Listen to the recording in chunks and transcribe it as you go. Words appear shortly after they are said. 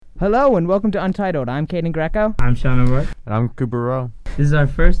Hello and welcome to Untitled. I'm Caden Greco. I'm Sean O'Rourke. And I'm Cooper Rowe. This is our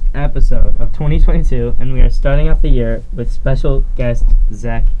first episode of 2022, and we are starting off the year with special guest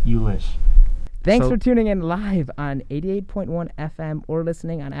Zach Eulish. Thanks for tuning in live on 88.1 FM or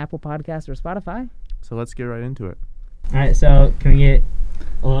listening on Apple Podcasts or Spotify. So let's get right into it. All right, so can we get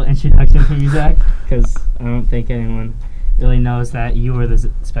a little introduction from you, Zach? Because I don't think anyone really knows that you were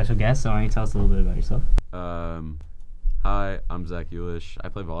the special guest, so why don't you tell us a little bit about yourself? Hi, I'm Zach Eulish. I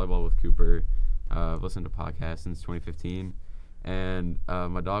play volleyball with Cooper. I've listened to podcasts since 2015, and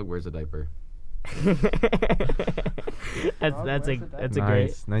my dog wears a diaper. That's a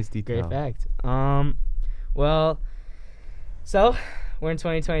nice detail. great fact. Well, so we're in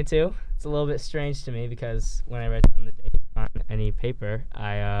 2022. It's a little bit strange to me because when I write down the date on any paper,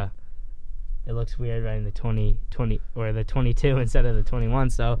 it looks weird writing the 2020 or the 22 instead of the 21.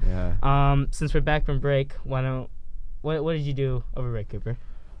 So, Yeah. Since we're back from break, what did you do over break, Cooper?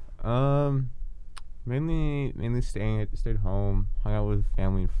 Mainly stayed home, hung out with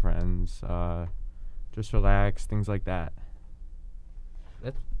family and friends, just relax, things like that.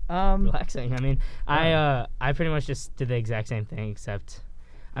 That's relaxing. I mean, I pretty much just did the exact same thing, except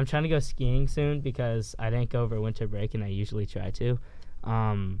I'm trying to go skiing soon because I didn't go over winter break, and I usually try to.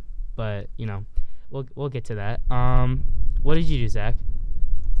 But you know, we'll get to that. What did you do, Zach?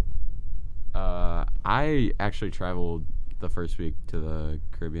 I actually traveled the first week to the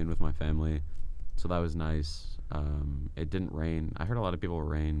Caribbean with my family, so that was nice. It didn't rain. I heard a lot of people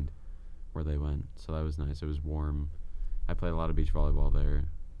rained where they went, so that was nice. It was warm. I played a lot of beach volleyball there.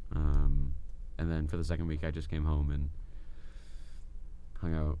 And then for the second week, I just came home and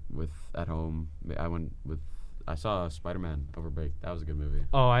hung out at home. I saw Spider-Man over break. That was a good movie.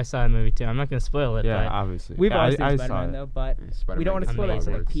 Oh, I saw that movie too. I'm not gonna spoil it. Yeah, but obviously. We've all I seen saw Spider-Man it. though, but Spider-Man we don't want to is spoil it for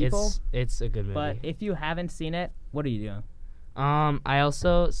the amazing. people. It's a good movie. But if you haven't seen it, what are you doing? I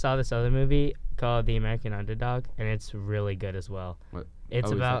also saw this other movie called The American Underdog, and it's really good as well. What? It's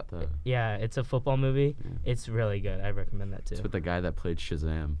Oh, is about that it's a football movie. Yeah. It's really good. I recommend that too. It's with the guy that played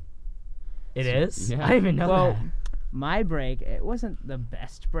Shazam. It is? Yeah. I didn't even know Well, that. my break, it wasn't the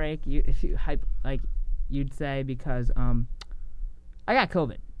best break. You'd say because I got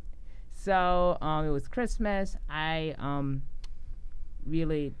COVID. So it was Christmas. I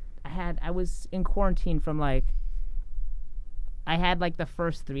was in quarantine from I had the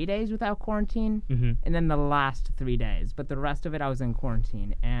first 3 days without quarantine, Mm-hmm. and then the last 3 days. But the rest of it I was in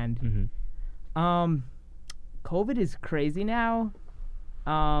quarantine, and COVID is crazy now.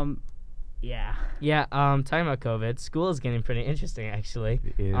 Yeah. Yeah, talking about COVID, school is getting pretty interesting actually.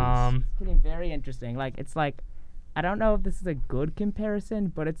 It is. It's getting very interesting. I don't know if this is a good comparison,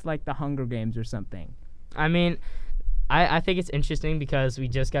 but it's like the Hunger Games or something. I mean, I think it's interesting because we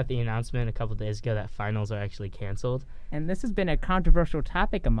just got the announcement a couple days ago that finals are actually canceled. And this has been a controversial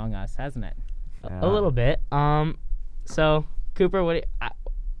topic among us, hasn't it? A little bit. So Cooper,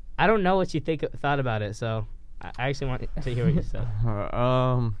 I don't know what you thought about it, so I actually want to hear what you said.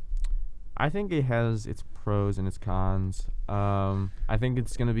 I think it has its pros and its cons. I think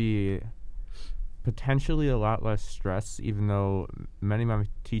it's going to be potentially a lot less stress, even though many of my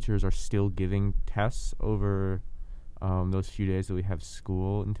teachers are still giving tests over those few days that we have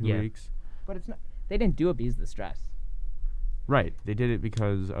school in 2 weeks. But it's not. They didn't do it because of the stress. Right. They did it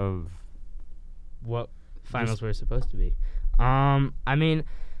because of what finals were supposed to be. I mean,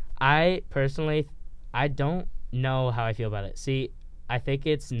 I personally, I don't know how I feel about it. See, I think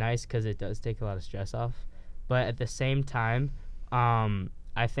it's nice because it does take a lot of stress off, but at the same time,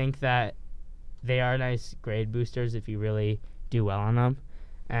 I think that they are nice grade boosters if you really do well on them,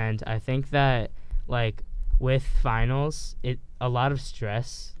 and I think that with finals, a lot of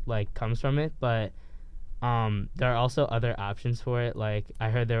stress comes from it, but there are also other options for it. I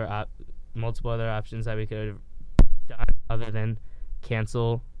heard there were multiple other options that we could have done other than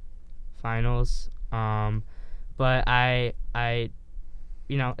cancel finals. But I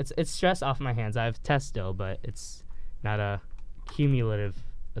it's stress off my hands. I have tests still, but it's not a cumulative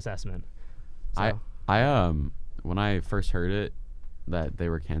assessment. So. I when I first heard it that they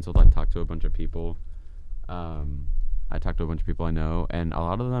were canceled, I talked to a bunch of people. I know, and a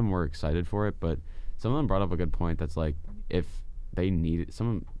lot of them were excited for it, but some of them brought up a good point. That's if they needed,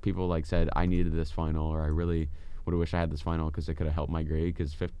 some people said I needed this final, or I really would have wished I had this final because it could have helped my grade,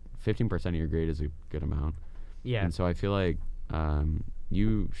 because 15% of your grade is a good amount. Yeah. And so I feel like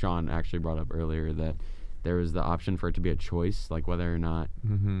you, Sean, actually brought up earlier that there was the option for it to be a choice, whether or not.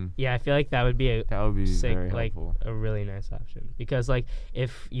 Mm-hmm. Yeah, I feel like that would be sick, very helpful. A really nice option, because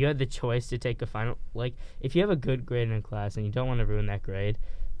if you had the choice to take a final, if you have a good grade in a class and you don't want to ruin that grade,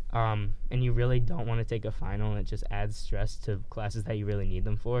 and you really don't want to take a final, and it just adds stress to classes that you really need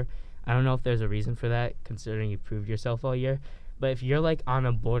them for. I don't know if there's a reason for that, considering you proved yourself all year. But if you're like on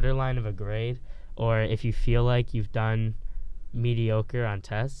a borderline of a grade, or if you feel like you've done mediocre on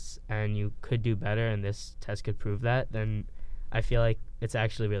tests and you could do better and this test could prove that, then I feel like it's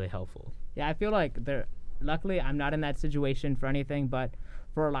actually really helpful. Yeah, I feel like luckily I'm not in that situation for anything, but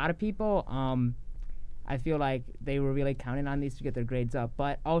for a lot of people, I feel like they were really counting on these to get their grades up.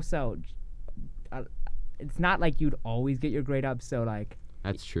 But also, it's not like you'd always get your grade up, so like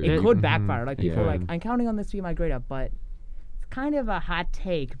That's true. it could backfire. Like people are Yeah. like, I'm counting on this to get my grade up, but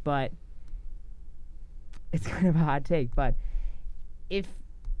it's kind of a hot take. But if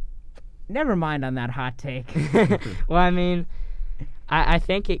never mind on that hot take. Well, I mean, I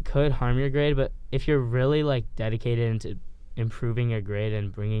think it could harm your grade, but if you're really like dedicated into improving your grade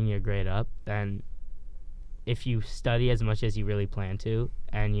and bringing your grade up, then if you study as much as you really plan to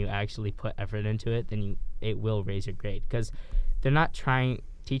and you actually put effort into it, then it will raise your grade, because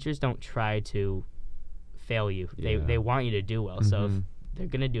teachers don't try to fail you. Yeah. They want you to do well. So if Mhm. they're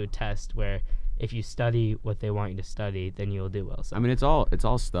going to do a test where if you study what they want you to study, then you'll do well. So I mean, it's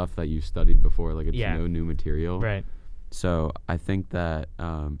all stuff that you studied before. Like, it's Yeah. no new material. right. So I think that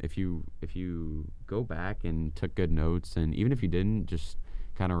if you go back and took good notes, and even if you didn't, just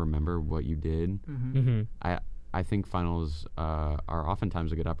kind of remember what you did. Mm-hmm. I think finals are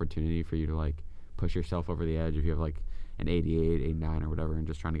oftentimes a good opportunity for you to like push yourself over the edge if you have like an 88, 89 or whatever, and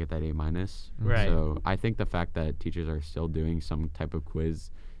just trying to get that A minus. Right. So I think the fact that teachers are still doing some type of quiz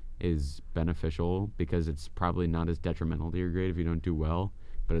is beneficial, because it's probably not as detrimental to your grade if you don't do well,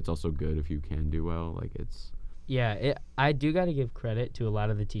 but it's also good if you can do well. Like, it's Yeah, I do got to give credit to a lot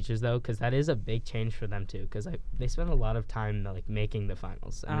of the teachers, though, because that is a big change for them, too, because they spend a lot of time, like, making the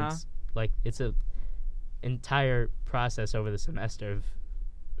finals. And it's a entire process over the semester of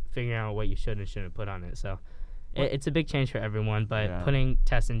figuring out what you should and shouldn't put on it. So it's a big change for everyone, but Yeah. putting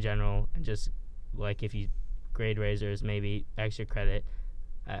tests in general and just, like, if you grade raisers, maybe extra credit,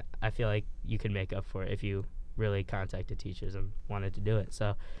 I feel like you could make up for it if you really contacted teachers and wanted to do it.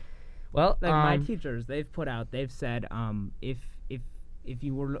 So, well, Like my teachers, they've said, if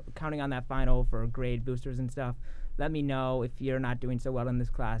you were counting on that final for grade boosters and stuff, let me know if you're not doing so well in this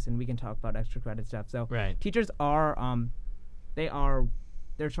class, and we can talk about extra credit stuff. So right. teachers are,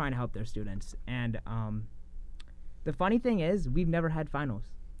 they're trying to help their students, and the funny thing is, we've never had finals.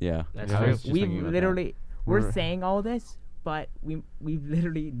 yeah. That's Yeah, I true. was just We've thinking about that. literally, we're We're- saying all this, but we've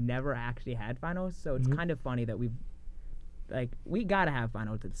literally never actually had finals. So it's Mhm. kind of funny that we gotta have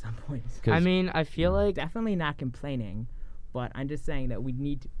finals at some point. I mean, I feel like Definitely not complaining, but I'm just saying that we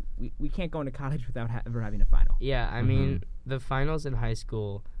can't go into college without ever having a final. yeah, I mean, the finals in high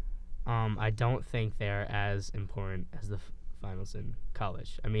school, I don't think they're as important as the finals in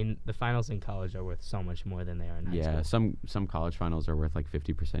college. I mean, the finals in college are worth so much more than they are in high Yeah, school. some college finals are worth like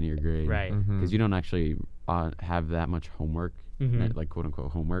 50% of your grade. Right. Mhm. Because you don't actually have that much homework, Mhm. like quote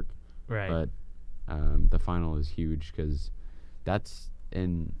unquote homework. Right. But the final is huge, because that's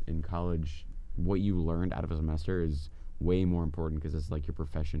in college, what you learned out of a semester is way more important, because it's like your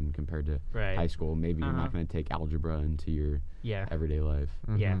profession compared to right. high school. Maybe you're Uh-huh. not going to take algebra into your Yeah. everyday life.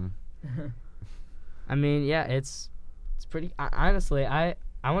 Yeah. Mhm. I mean, yeah, it's pretty. Honestly, I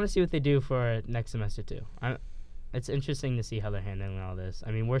want to see what they do for next semester too. It's interesting to see how they're handling all this.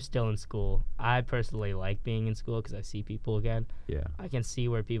 I mean, we're still in school. I personally like being in school because I see people again. Yeah. I can see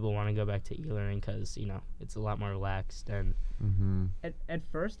where people want to go back to e-learning because it's a lot more relaxed and Mhm. At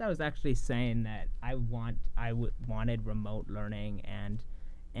first, I was actually saying that I wanted remote learning, and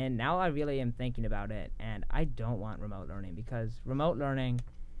now I really am thinking about it, and I don't want remote learning, because remote learning,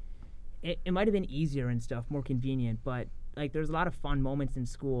 it might have been easier and stuff, more convenient, but like there's a lot of fun moments in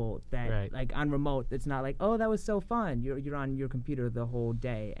school that Right. like on remote, it's not like, oh, that was so fun. You're on your computer the whole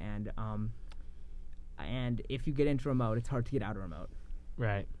day, and if you get into remote, it's hard to get out of remote.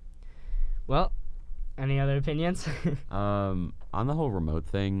 right. Well, any other opinions? On the whole remote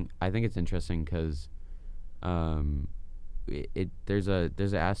thing, I think it's interesting because there's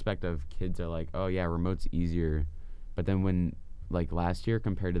an aspect of kids are like, oh yeah, remote's easier, but then when like last year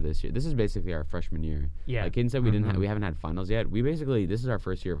compared to this year, this is basically our freshman year. Yeah. Like Caden said, we Mhm. we haven't had finals yet. This is our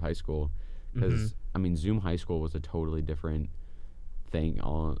first year of high school, because I mean Zoom high school was a totally different thing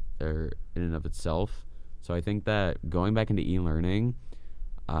in and of itself. So I think that going back into e-learning,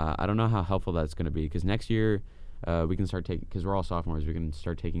 I don't know how helpful that's going to be, because next year we can start taking, because we're all sophomores, we can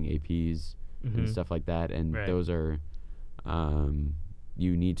start taking APs and stuff like that, and Right. those are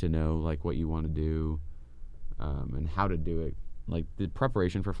you need to know like what you want to do and how to do it like the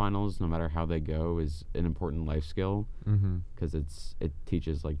preparation for finals, no matter how they go, is an important life skill Mm-hmm. because it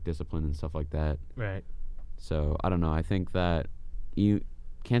teaches like discipline and stuff like that. Right. So I don't know. I think that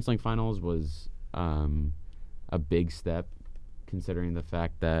canceling finals was a big step, considering the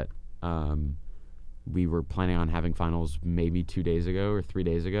fact that we were planning on having finals maybe 2 days ago or 3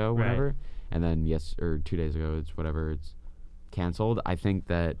 days ago, Right. whatever, and then 2 days ago, it's whatever, it's canceled. I think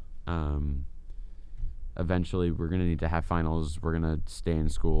that eventually we're gonna need to have finals. We're gonna stay in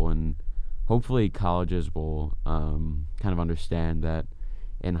school, and hopefully colleges will kind of understand that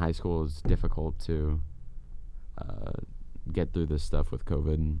in high school it's difficult to get through this stuff with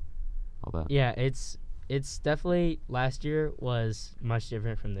COVID and all that. Yeah, it's definitely, last year was much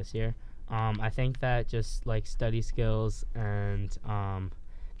different from this year. I think that just like study skills and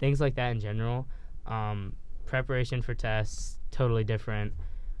things like that in general, preparation for tests, totally different.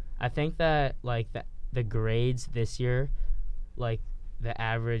 I think that like the grades this year, like the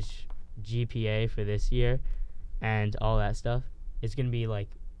average GPA for this year and all that stuff is going to be like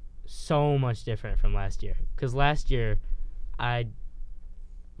so much different from last year. Because last year,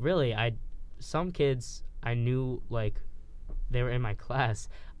 some kids I knew, like, they were in my class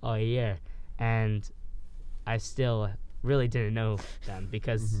all year, and I still really didn't know them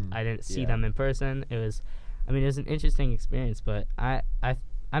because Mhm. I didn't see Yeah. them in person. It was an interesting experience, but I'm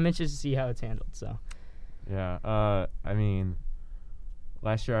interested to see how it's handled. So Yeah. I mean,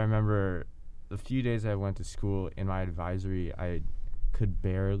 last year I remember the few days I went to school in my advisory, I could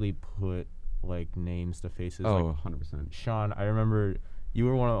barely put like names to faces. Oh, Like 100%. Sean, I remember you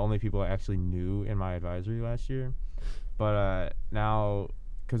were one of the only people I actually knew in my advisory last year. But now,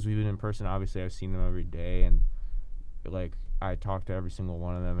 because we've been in person, obviously I've seen them every day, and like I talk to every single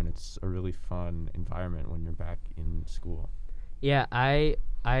one of them, and it's a really fun environment when you're back in school. yeah, I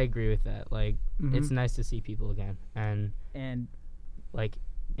agree with that. Like, Mhm. it's nice to see people again, and And like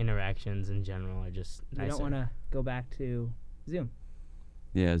interactions in general are just you nicer. don't want to go back to Zoom.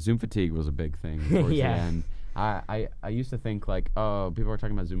 Yeah, Zoom fatigue was a big thing towards Yeah. the end. I used to think like, oh, people are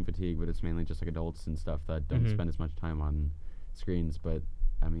talking about Zoom fatigue, but it's mainly just like adults and stuff that don't Mhm. spend as much time on screens. But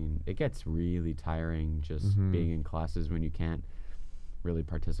I mean, it gets really tiring just Mhm. being in classes when you can't really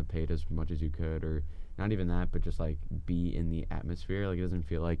participate as much as you could, or not even that, but just like be in the atmosphere. Like it doesn't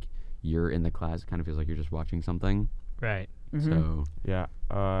feel like you're in the class. It kind of feels like you're just watching something. Right. So Yeah.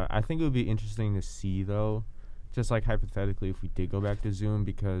 I think it would be interesting to see though, just like hypothetically, if we did go back to Zoom,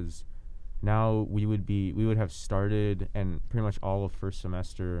 because now we would have started and pretty much all of first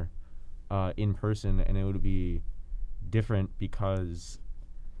semester in person, and it would be different because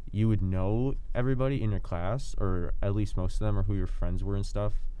you would know everybody in your class, or at least most of them, or who your friends were and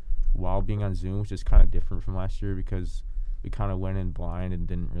stuff, while being on Zoom, which is kind of different from last year because we kind of went in blind and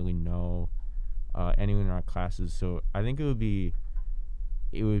didn't really know anyone in our classes. So I think it would be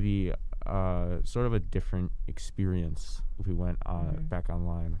sort of a different experience if we went Mhm. back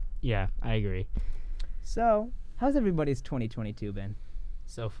online. Yeah, I agree. So, how's everybody's 2022 been?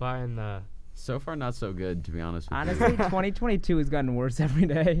 So far so far not so good, to be honest with Honestly, you. 2022 has gotten worse every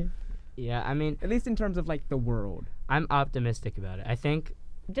day. yeah, I mean, At least in terms of like the world. I'm optimistic about it. I think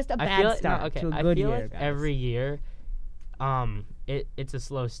Just a I bad feel start to a I good feel year, like guys. every year, it's a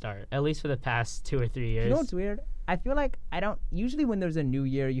slow start. At least for the past 2 or 3 years. You know what's weird? I feel like I don't. Usually, when there's a new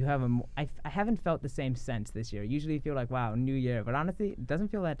year, you have I haven't felt the same sense this year. Usually, you feel like, wow, new year. But honestly, it doesn't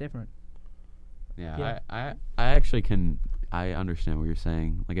feel that different. Yeah, Yeah. I actually I understand what you're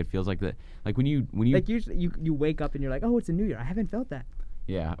saying. Like it feels like that. Like when you Like usually, you wake up and you're like, oh, it's a new year. I haven't felt that.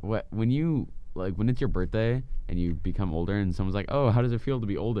 yeah, when it's your birthday and you become older and someone's like, oh, how does it feel to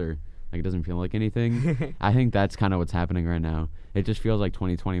be older? Like it doesn't feel like anything. I think that's kind of what's happening right now. It just feels like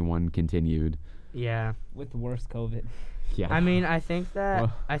 2021 continued. Yeah. With worse COVID. Yeah. I mean, I think that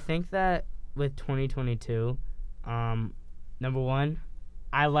Well- with 2022, number one,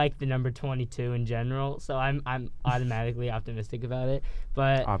 I like the number 22 in general, so I'm automatically optimistic about it.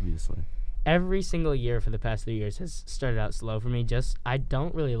 But Obviously. every single year for the past 3 years has started out slow for me. I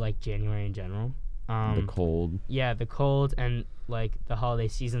don't really like January in general. the cold. Yeah, the cold and like the holiday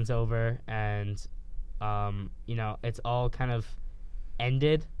season's over, and it's all kind of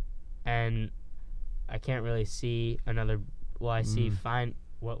ended, and I can't really see another. Well, I see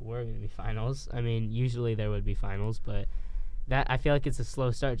what were going to be finals. I mean, usually there would be finals, but that I feel like it's a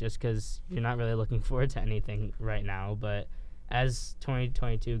slow start just because you're not really looking forward to anything right now. But as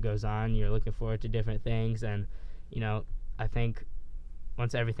 2022 goes on, you're looking forward to different things, and I think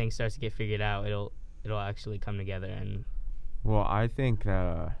once everything starts to get figured out, it'll actually come together. And Well, I think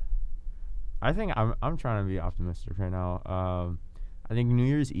I'm trying to be optimistic right now. I think New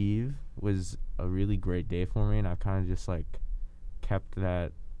Year's Eve was a really great day for me, and I've kind of just like kept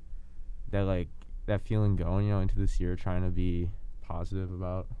that feeling going, into this year, trying to be positive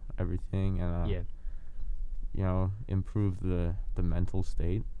about everything and improve the mental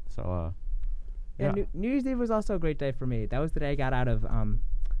state. So Yeah, New Year's Eve was also a great day for me. That was the day I got out of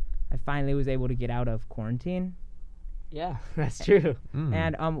I finally was able to get out of quarantine. Yeah, that's true.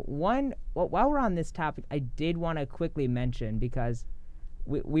 And while we're on this topic, I did want to quickly mention, because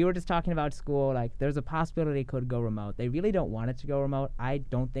we were just talking about school, like there's a possibility it could go remote. They really don't want it to go remote. I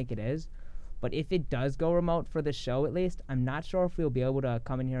don't think it is. But if it does go remote for the show, at least, I'm not sure if we'll be able to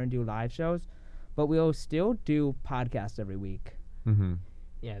come in here and do live shows, but we'll still do podcasts every week. Mm-hmm.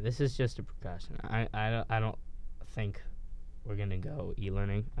 Yeah, this is just a precaution. I don't think we're gonna go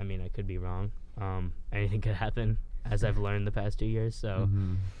e-learning. I mean, I could be wrong. Anything could happen, as I've learned the past 2 years. So,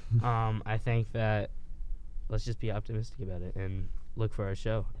 I think that let's just be optimistic about it and look for our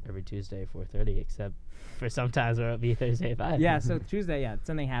show every Tuesday at 4:30. Except for sometimes where it'll be Thursday at 5. Yeah, so Tuesday,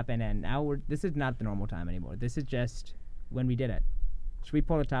 something happened, and now this is not the normal time anymore. This is just when we did it. Should we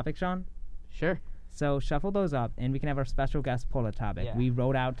pull a topic, Sean? Sure. So shuffle those up, and we can have our special guest pull a topic. Yeah. We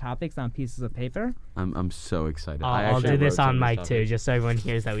wrote out topics on pieces of paper. I'm so excited. I'll do this on mic too, just so everyone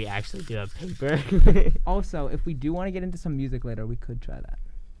hears that we actually do have paper. Also, if we do want to get into some music later, we could try that.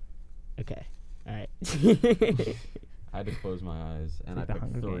 Okay. All right. I had to close my eyes, and I Like the picked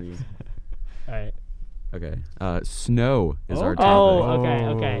Hunger 3. Games. All right. Okay. Snow is our topic. Oh, okay.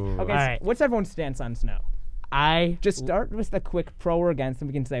 Okay, All right. what's everyone's stance on snow? Just start with the quick pro or against, and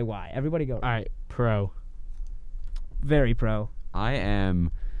we can say why. Everybody go. All right. Pro. Very pro. I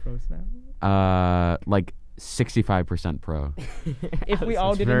am Pro snow? like 65% pro. If we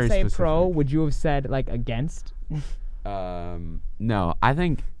all It's didn't very say pro, specific. would you have said like against? No, I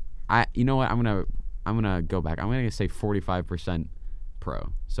think you know what? I'm gonna go back. I'm gonna say 45%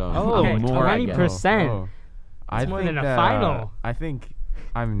 pro. So okay. I'm more 20%. against. That's more think than a that, final. I think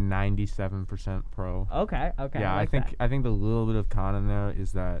I'm 97% pro. Okay. Yeah, I think the little bit of con in there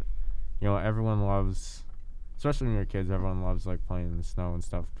is that, everyone loves, especially when you're kids, everyone loves like playing in the snow and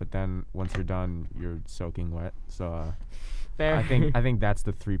stuff. But then once you're done, you're soaking wet. So Fair. I think that's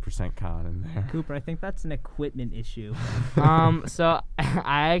the 3% con in there. Cooper, I think that's an equipment issue. So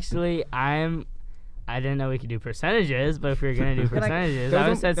I didn't know we could do percentages, but if we were gonna do percentages, I would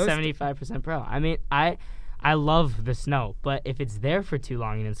have said 75% pro. I mean, I love the snow, but if it's there for too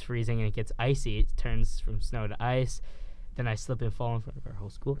long and it's freezing and it gets icy, it turns from snow to ice. Then I slip and fall in front of our whole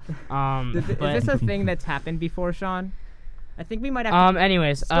school. Is this a thing that's happened before, Sean? I think we might have to...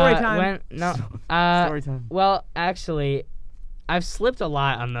 Anyways, Story time. Story time. Well, actually, I've slipped a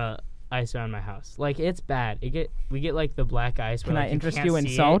lot on the ice around my house. Like, it's bad. We get like the black ice. Can where, I like, interest can't you in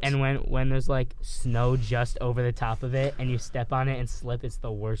see it, salt? And when there's like snow just over the top of it, and you step on it and slip, it's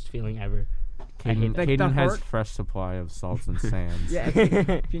the worst feeling ever. Caden, Like the Caden has hurt- fresh supply of salts and sands. Yeah,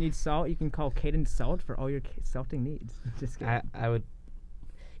 if you need salt, you can call Caden Salt for all your salting needs. Just kidding. I would.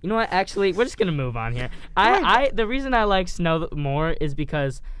 You know what? Actually, we're just gonna move on here. The reason I like snow more is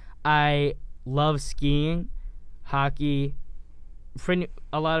because I love skiing, hockey,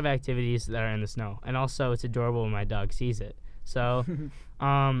 a lot of activities that are in the snow, and also it's adorable when my dog sees it. So,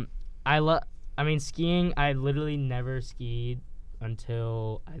 skiing. I literally never skied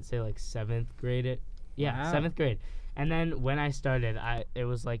until I'd say like 7th grade. Wow. 7th grade. And then when I started, it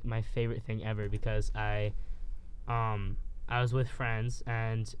was like my favorite thing ever because I was with friends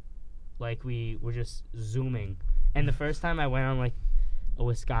and like we were just zooming. And the first time I went on like a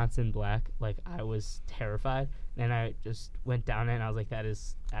Wisconsin Black, like I was terrified. And I just went down it and I was like, that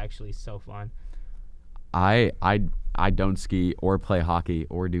is actually so fun. I don't ski or play hockey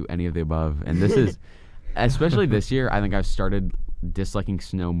or do any of the above, and this is especially this year. I think I've started disliking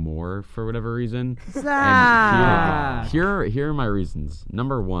snow more for whatever reason. And here are my reasons.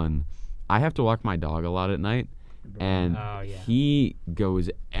 Number 1, I have to walk my dog a lot at night, and he goes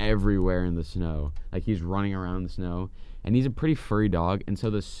everywhere in the snow. Like he's running around the snow, and he's a pretty furry dog, and so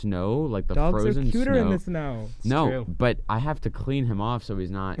the snow, like the Dogs frozen are cuter snow. in the snow. No, true. but I have to clean him off so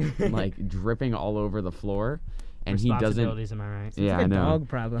he's not like dripping all over the floor, and he doesn't. Responsibilities, am I right? Yeah, It's I like a know. dog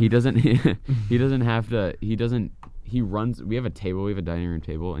problem. He doesn't. He doesn't have to. He doesn't. He runs. We have a table. We have a dining room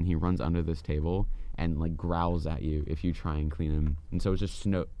table, and he runs under this table and like growls at you if you try and clean him. And so it's just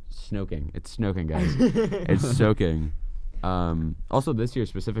snoking. It's snoking, guys. It's soaking. Also this year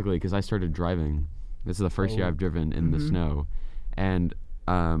specifically because I started driving. This is the first year I've driven in the snow, and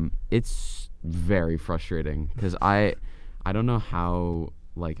it's very frustrating because I don't know how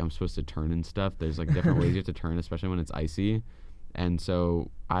like I'm supposed to turn and stuff. There's like different ways you have to turn, especially when it's icy, and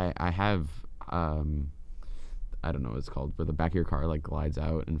so I have I don't know what it's called, where the back of your car like glides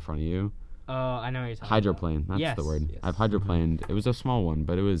out in front of you. Oh, I know what you're talking Hydroplane. That's Yes. the word. Yes. I've hydroplaned. It was a small one,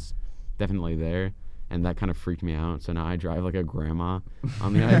 but it was definitely there, and that kind of freaked me out. So now I drive like a grandma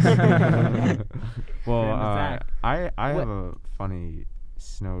on the ice. Well, Zach. I What- have a funny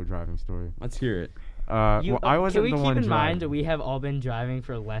snow driving story. Let's hear it. You- Well, I wasn't Can the we one keep in mind driving. that we have all been driving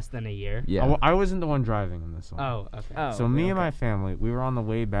for less than a year? Yeah. I wasn't the one driving in this one. Oh, okay. Oh. So me and my family, we were on the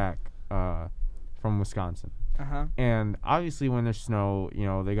way back from Wisconsin. Uh-huh. And obviously when there's snow,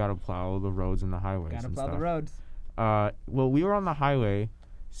 they got to plow the roads and the highways Gotta and plow stuff. the roads. Well, we were on the highway,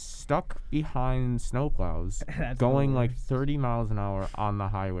 stuck behind snowplows, That's going the like worst. 30 miles an hour on the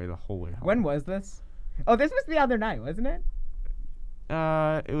highway the whole way home. When was this? Oh, this was the other night, wasn't it?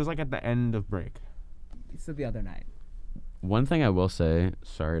 It was like at the end of break. So the other night. One thing I will say,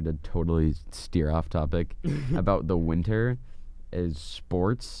 sorry to totally steer off topic, about the winter is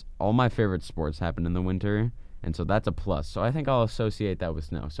sports. All my favorite sports happen in the winter, and so that's a plus. So I think I'll associate that with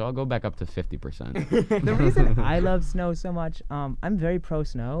snow. So I'll go back up to 50%. The reason I love snow so much, I'm very pro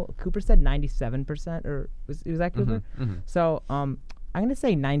snow. Cooper said 97%, or was that Cooper? So I'm gonna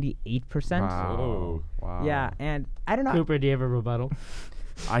say 98%. Wow. Wow. Yeah, and I don't know. Cooper, do you have a rebuttal?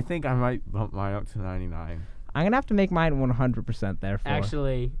 I think I might bump mine up to 99. I'm gonna have to make mine 100%. Therefore,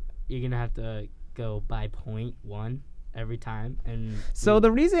 Actually, you're gonna have to go by 0.1 every time, and so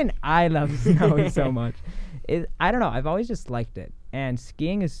the reason I love snow so much is I don't know. I've always just liked it, and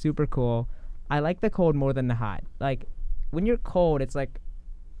skiing is super cool. I like the cold more than the hot. Like when you're cold, it's like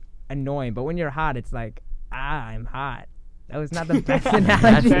annoying, but when you're hot, it's like I'm hot. That was not the best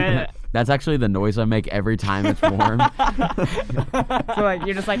analogy. That's actually the noise I make every time it's warm. So like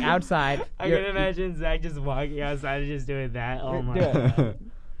you're just like outside. I you're- can imagine Zach just walking outside and just doing that. Oh my Do it. god.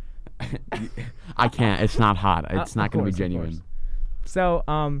 I can't. It's not hot. It's not Of going to be course, of genuine. course. So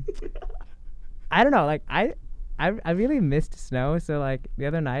I don't know. Like I really missed snow. So like the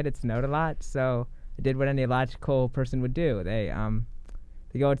other night it snowed a lot. So I did what any logical person would do. They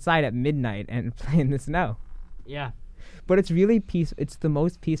go outside at midnight and play in the snow. Yeah. But it's really It's the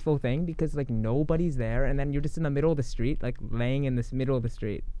most peaceful thing because like nobody's there, and then you're just in the middle of the street, like laying in this middle of the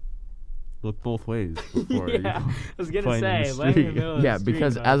street. Look both ways before you Yeah. I was gonna playing in the say, laying in the street. middle of Yeah, the street,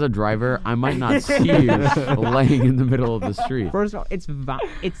 because but- as a driver, I might not see you laying in the middle of the street. First of all, it's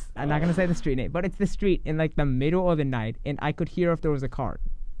I'm not gonna say the street name, but it's the street in like the middle of the night, and I could hear if there was a car.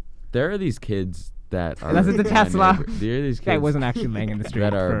 There are these kids that are. Unless it's a my Tesla. neighbor- There are these Guy kids wasn't actually laying in the street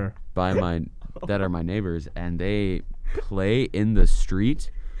that are for. by my that are my neighbors, and they play in the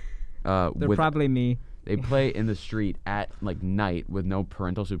street. They're with probably me. They play in the street at like night with no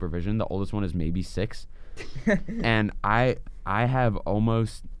parental supervision. The oldest one is maybe 6, and I have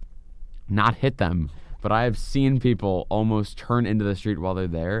almost not hit them, but I have seen people almost turn into the street while they're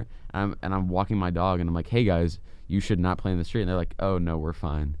there. And I'm walking my dog, and I'm like, "Hey guys, you should not play in the street." And they're like, "Oh no, we're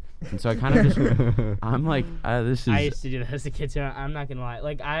fine." And so I kind of just I'm like, "This I is." used to do that as a kid too. I'm not gonna lie.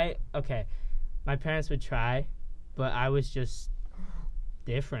 Like okay, my parents would try, but I was just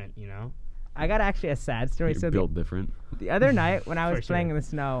different, you know. I got actually a sad story. You're So built different. the other night when I For was playing sure. in the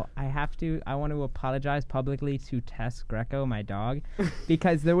snow, I want to apologize publicly to Tess Greco, my dog,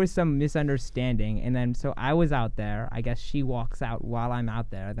 because there was some misunderstanding. And then so I was out there. I guess she walks out while I'm out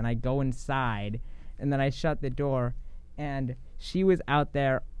there. Then I go inside, and then I shut the door, and she was out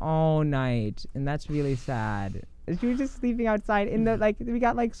there all night, and that's really sad. She was just sleeping outside in the we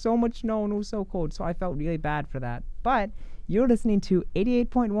got like so much snow and it was so cold, so I felt really bad for that. But you're listening to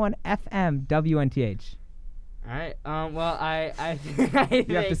 88.1 FM WNTH. All right. Well, I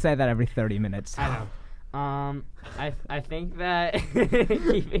You have to say that every 30 minutes. I know. I think that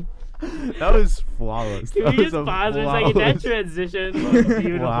keeping. That was flawless. Can That we was just a pause for a second? That flawless- transition was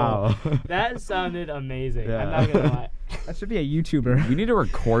beautiful. Wow. That sounded amazing. Yeah. I'm not gonna lie. That should be a YouTuber. You need to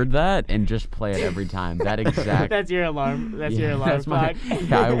record that and just play it every time. That exact. That's your alarm. That's your Yeah, alarm that's my- clock.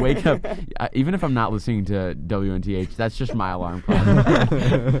 Yeah, I wake up. Even if I'm not listening to WNTH, that's just my alarm clock.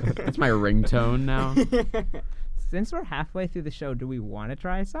 That's my ringtone now. Since we're halfway through the show, do we want to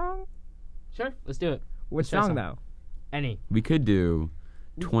try a song? Sure, let's do it. What Let's try song, some. though? Any. We could do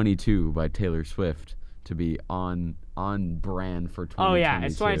 22 by Taylor Swift to be on brand for 2022. Oh yeah,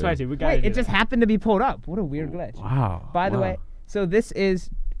 it's 2022. We got Wait, it just happened to be pulled up. What a weird glitch. Wow. By the Wow. way, so this is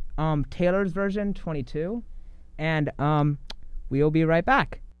Taylor's version 22, and we'll be right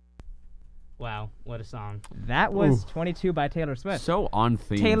back. Wow, what a song. That was Ooh. 22 by Taylor Swift. So on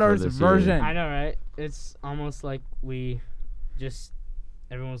theme. Taylor's for this version. Year. I know, right? It's almost like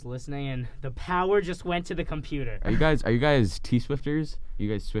everyone was listening and the power just went to the computer. Are you guys T Swifters? Are you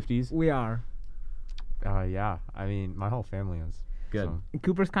guys Swifties? We are. Yeah. I mean, my whole family is. Good. So,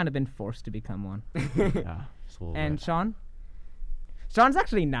 Cooper's kind of been forced to become one. yeah. Just a little And bit. Sean? Sean's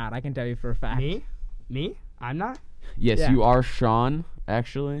actually not. I can tell you for a fact. Me? I'm not. Yes, Yeah. you are Sean.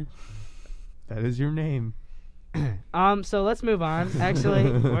 Actually, That is your name. So let's move on. Actually,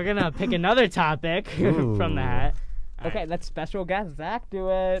 we're gonna pick another topic from the hat. Okay, let's special guest Zach do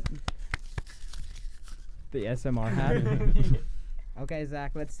it. The SMR hat. Okay,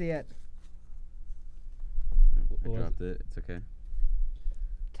 Zach, let's see it. I dropped it. It's okay.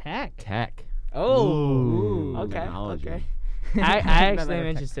 Tech. Tech. Oh. Ooh. Okay. Technology. Okay. I actually Another am tech.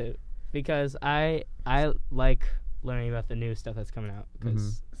 interested because I like learning about the new stuff that's coming out.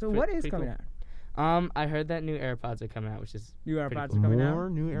 'Cause So pre- what is pretty coming cool. out? I heard that new AirPods are coming out, which is New pretty AirPods cool. are coming out. More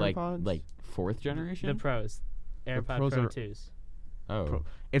new AirPods. Like fourth generation. The Pros, AirPod Pros Pro are- 2s. Oh. Pro.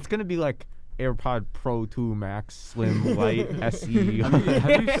 It's gonna be like AirPod Pro 2 Max, Slim, Light, SE.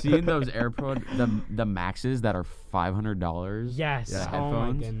 Have you seen those AirPod the Maxes that are $500? Yes. Yeah. Oh my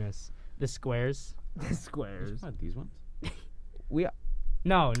Headphones? goodness. The squares. The squares. What, these ones?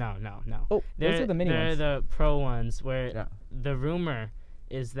 No. Oh, those are the mini they're ones. the Pro ones where Yeah. the rumor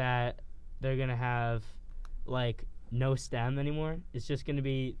is that they're gonna have like no stem anymore. It's just gonna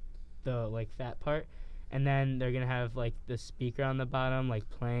be the like fat part, and then they're gonna have like the speaker on the bottom, like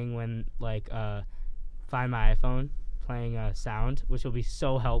playing when like Find My iPhone, playing sound, which will be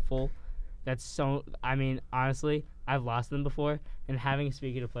so helpful. That's so. I mean, honestly, I've lost them before, and having a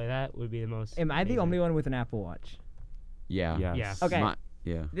speaker to play that would be the most. Am I the amazing. only one with an Apple Watch? Yeah. Yes. Yeah. Okay.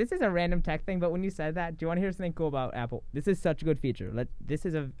 Yeah. This is a random tech thing, but when you said that, do you want to hear something cool about Apple? This is such a good feature.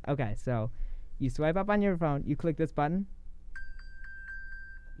 Okay, so you swipe up on your phone, you click this button,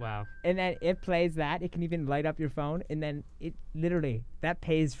 Wow. and then it plays that. It can even light up your phone, and then it literally that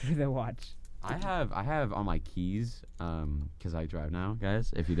pays for the watch. I have on my keys, because I drive now,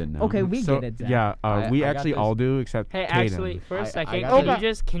 guys. If you didn't know. Okay, we So, get it, Zach. yeah, we I got actually this- all do except Hey, Caden. actually, for a I second, got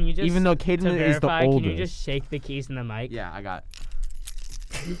can you just Even though to Caden is the verify, oldest. can you just shake the keys in the mic? Yeah, I got.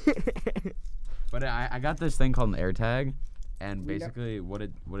 But I got this thing called an AirTag, and basically what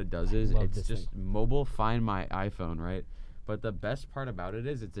it does is Love it's this just mobile Find My iPhone, right? But the best part about it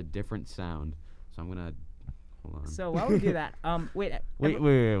is it's a different sound. So I'm gonna hold on. So while we do that, wait.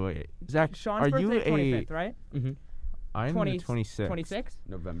 Wait. Zach, Sean's are birthday you 25th, right? I'm 20 the 26th 26th?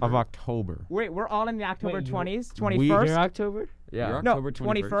 November. of October. Wait, we're all in the October Wait, you- 20s, we- 21st. You're October? Yeah. You're No, October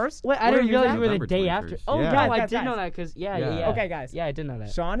 21st. Wait, I Where didn't are you realize at? you were the November day 21st. after. Oh, Yeah. no, Guys, I guys, did know guys. that because, yeah. Yeah. Okay, guys. Yeah, I did know that.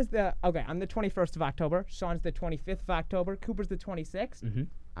 Sean is I'm the 21st of October. Sean's the 25th of October. Cooper's the 26th. Mm-hmm.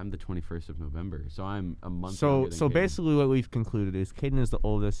 I'm the 21st of November, so I'm a month. So younger than so Caden. basically what we've concluded is Caden is the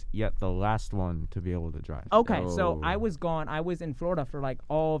oldest, yet the last one to be able to drive. Okay, so Oh. I was gone. I was in Florida for like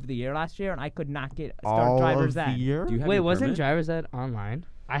all of the year last year, and I could not start All driver's of the ed. year? Do you have Wait, your wasn't permit? driver's ed online?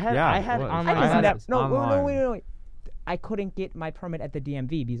 I had Yeah, it was. online I just had classes. it. no, Online. wait. I couldn't get my permit at the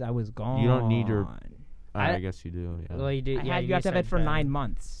DMV because I was gone. You don't need your- I- I guess you do. Yeah. Well, you do. I Yeah, had, you have to have need it for start 9 driving.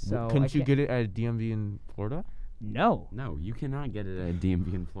 months. So Couldn't I you can't- get it at a DMV in Florida? No. No, you cannot get it at a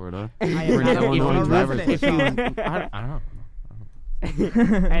DMV in Florida. I am For an not a Illinois Florida driver's resident, license. Sean. I don't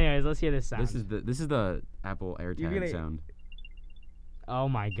know. Anyways, let's hear this sound. This is the Apple AirTag really- sound. Oh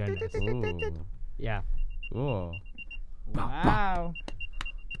my goodness. Ooh. Yeah. Ooh. Wow.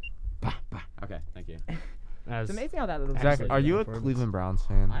 Bah, bah. Okay, thank you. That It's was, amazing how that little. Zach, Actually, are you a performance. Cleveland Browns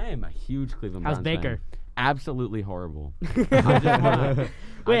fan? I am a huge Cleveland How's Browns Baker? fan. Absolutely horrible.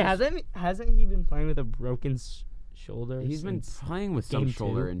 Wait, hasn't he been playing with a broken shoulder? He's been since playing with some game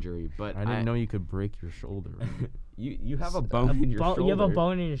shoulder 2? injury, but I didn't know you could break your shoulder. you have a bone in your shoulder. You have a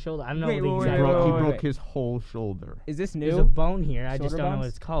bone in your shoulder. I don't know Wait, the wait, exact. wait, He wait, broke wait. his whole shoulder. Is this There's a new? bone here. I just Shoulder don't know what bones?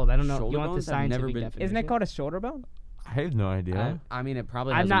 it's called. I don't know. Shoulder You want the bones have never scientific been- definition? Isn't it called a shoulder bone? I have no idea. I mean, it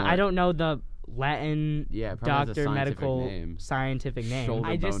probably. I'm has not. A I more, don't know the Latin Yeah, it probably has a doctor scientific medical name. scientific name. Shoulder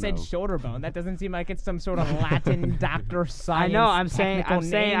I just said bono. shoulder bone. That doesn't seem like it's some sort of Latin doctor science. I'm saying technical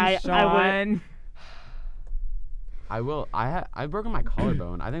name, I would. Sean. I've broken my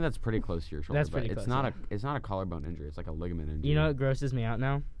collarbone. I think that's pretty close to your shoulder. That's but pretty it's close, not yeah. it's not a collarbone injury. It's like a ligament injury. You know what grosses me out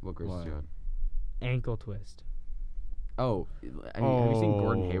now? what grosses What? you out? Ankle twist. Oh, have you seen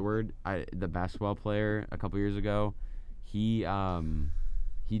Gordon Oh. Hayward, the basketball player, a couple years ago? He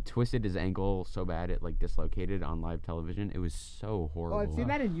twisted his ankle so bad it like dislocated on live television. It was so horrible. Oh, I've seen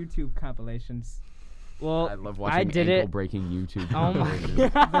that in YouTube compilations. Well, I love watching did it. ankle-breaking YouTube. Oh my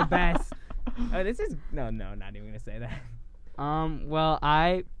compilations. god. The best. Oh, this is no, not even gonna say that. Well,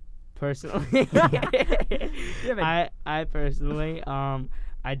 I personally, I personally,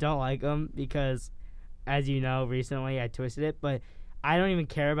 I don't like them because, as you know, recently I twisted it, but I don't even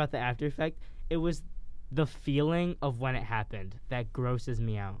care about the after effect. It was the feeling of when it happened that grosses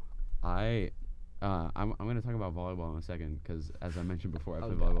me out. I'm going to talk about volleyball in a second because, as I mentioned before, I Oh,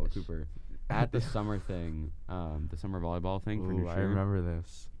 play volleyball with gosh. Cooper. at the summer thing, the summer volleyball thing for New Ooh, I Shore. remember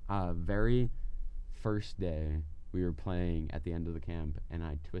this. Very first day we were playing at the end of the camp, and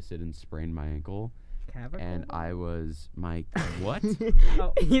I twisted and sprained my ankle, and I was what?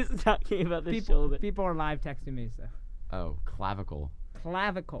 Oh, He's talking about the people, shoulder. people are live texting me, so. Oh, clavicle.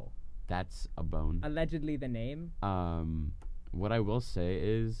 Clavicle. That's a bone. Allegedly the name. What I will say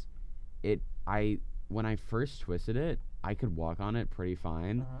is, when I first twisted it, I could walk on it pretty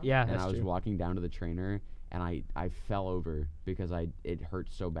fine. Yeah, And that's I was true. walking down to the trainer, and I fell over because it hurt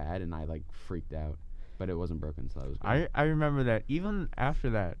so bad, and I freaked out. But it wasn't broken, so that was good. I remember that even after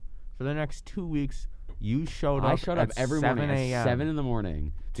that, for the next 2 weeks, you showed up I showed up at every 7 morning a.m. at 7 in the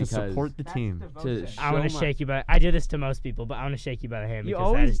morning to because support the That's team. devotion. I want to show shake you by. I do this to most people, but I want to shake you by the hand You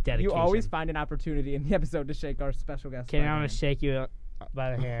because that is dedication. you always find an opportunity in the episode to shake our special guest. Can by I the want to hand. shake you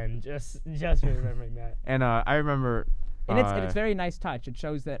by the hand just for remembering that. And I remember. And it's very nice touch. It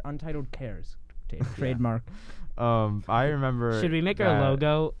shows that Untitled cares. Trademark. I remember. Should we make our that-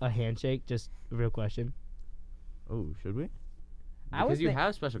 logo a handshake? Just a real question. Oh, should we? I was because you think-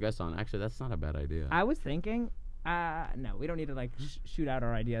 have special guests on. Actually, that's not a bad idea. I was thinking, no, we don't need to shoot out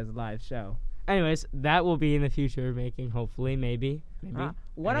our ideas live show. Anyways, that will be in the future making, hopefully, maybe. One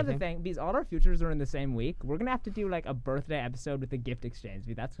other Anything? thing, because all our futures are in the same week, we're gonna have to do a birthday episode with a gift exchange.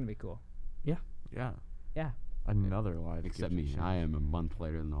 That's gonna be cool. Yeah. Yeah. Another live. Except gift me. exchange. I am a month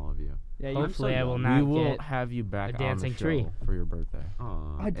later than all of you. Yeah. Hopefully, I will We not will get have you back a on the dancing show tree. for your birthday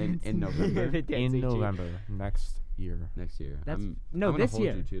Aw, I in didn't November the in dancing tree. November next year. next year. That's I'm no gonna this hold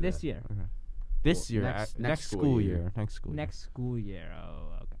year. you to This that. year. This Well, year, next next school school year. year. Next school. Next school year.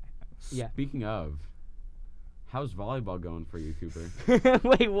 Oh, okay. Yeah. Speaking of, how's volleyball going for you, Cooper?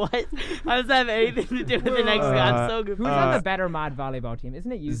 Wait, what? How does that have anything to do with the next guy? I'm so good. Who's on the better mod volleyball team?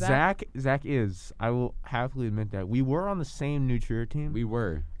 Isn't it you, Zach? Zach is. I will happily admit that we were on the same New Trier team. We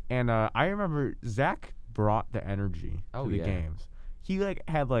were. And I remember Zach brought the energy Oh, to the yeah. games. He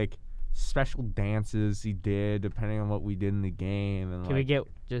had special dances he did depending on what we did in the game. And Can we get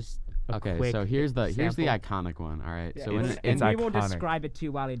just a Okay, quick so here's the sample? iconic one. All right. Yeah, So it's- in it's we will iconic. describe it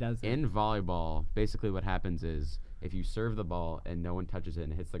too while he does it. in volleyball, basically what happens is if you serve the ball and no one touches it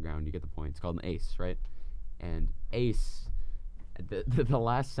and it hits the ground, you get the point. It's called an ace, right? And ace, the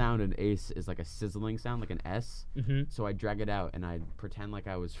last sound in ace is like a sizzling sound, like an S. Mhm. So I'd drag it out and I'd pretend like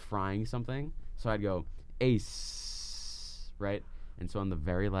I was frying something. So I'd go ace, right? And so on the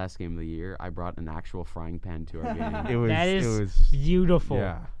very last game of the year, I brought an actual frying pan to our game. It was. That is it was beautiful.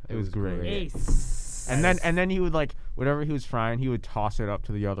 Yeah, it was great. Ace. And then he would whatever he was frying, he would toss it up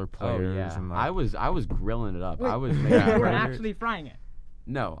to the other Oh players. yeah, And I was grilling it up. Wait, I was you making were it. actually frying it.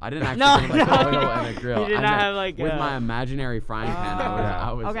 No, I didn't No, actually take no, the oil and the grill. you did I not meant have, like, with a- my imaginary frying pan. Yeah.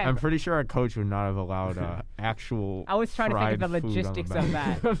 I was Okay. I'm pretty sure our coach would not have allowed actual. I was trying to think of fried the food on logistics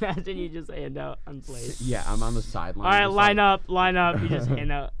bench. of that. Imagine you just hand out on plates. Yeah, I'm on the sideline. All right, just line up. You just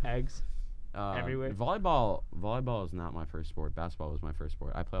hand out eggs. everywhere. Volleyball is not my first sport. Basketball was my first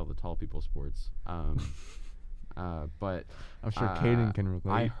sport. I play all the tall people sports. But I'm sure Caden can relate.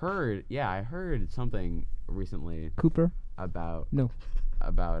 I heard something recently Cooper? about No.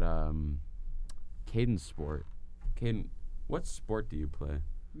 Caden's sport. Caden, what sport do you play?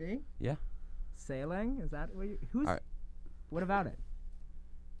 Me? Yeah. Sailing? Is that what you... Who's... Alright. What about it?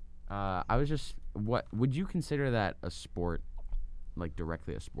 I was just, what would you consider that a sport, like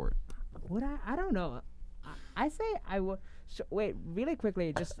directly a sport? Would I don't know. I say I would... wait, really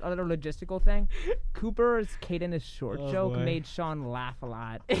quickly, just a little logistical thing. Cooper's Caden short Oh, joke boy. made Sean laugh a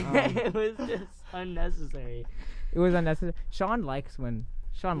lot. It was just unnecessary. It was unnecessary. Sean likes when...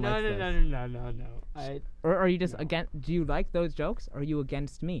 Sean No. likes this. I Or are you just against... Do you like those jokes? Or are you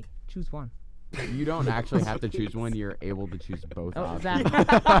against me? Choose one. You don't actually have to choose one. You're able to choose both Oh, options.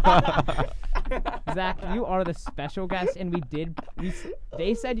 Zach. Zach, you are the special guest, and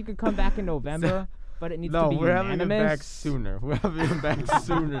they said you could come back in November, but it needs to No, be we're having him back unanimous. sooner. We're having him back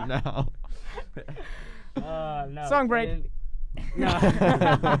sooner now. no. Song break. No,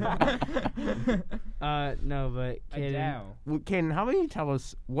 but Caden, Adele. Well, Caden, how about you tell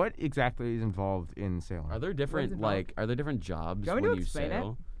us what exactly is involved in sailing? Are there different involved? are there different jobs Do you want me when to you explain it?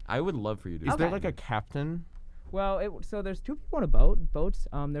 sail? I would love for you to. Is there Okay. like a captain? Well, so there's two people on a boat. Boats,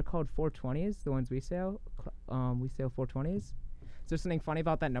 they're called 420s. The ones we sail, we sail 420s. Is there something funny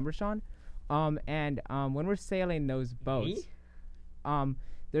about that number, Sean? When we're sailing those boats,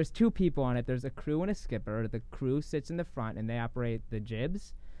 there's two people on it. There's a crew and a skipper. The crew sits in the front and they operate the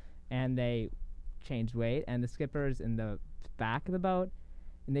jibs, and they change weight. And the skipper's in the back of the boat,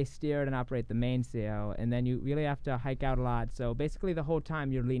 and they steer it and operate the mainsail. And then you really have to hike out a lot. So basically, the whole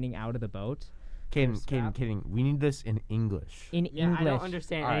time you're leaning out of the boat. Caden, we need this in English. In Yeah, English. I don't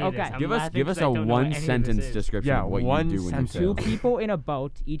understand Alright. any of this. Okay. I'm Give us laughing give us 'cause I a don't know what any one of sentence this is. description Yeah, of what one you do when you sentence. fail. Two people in a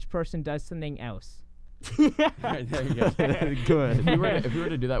boat. Each person does something else. Right, there you go. Good. If we were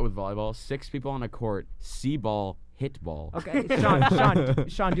to do that with volleyball, 6 people on a court, see ball, hit ball. Okay,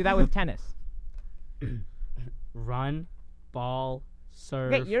 Sean, do that with tennis. Run, ball,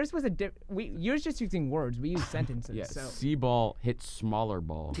 serve. Okay, yours was yours just using words. We use sentences. Yeah, So see ball, hit smaller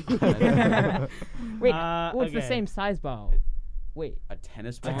ball. wait, well, it's the okay. same size ball. Wait. A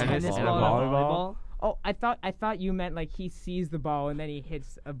tennis A ball. tennis and a ball and a volleyball? volleyball. Oh, I thought you meant like he sees the ball and then he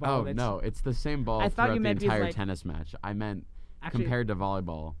hits a ball. Oh that's no, it's the same ball I thought throughout you the meant he's entire like- tennis match. I meant actually compared to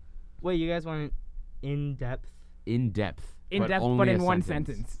volleyball, Wait, you guys want in depth? in depth. in depth, only but a in one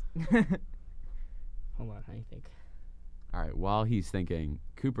sentence. Hold on, how do you think? All right. While he's thinking,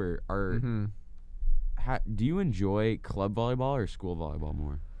 Cooper, Mm-hmm. do you enjoy club volleyball or school volleyball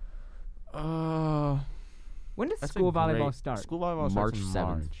more? When does That's a school volleyball great- start? School volleyball March starts in 7th.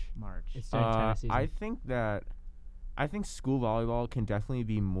 March. March. It's during tennis season. I think school volleyball can definitely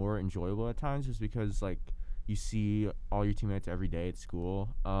be more enjoyable at times, just because like you see all your teammates every day at school.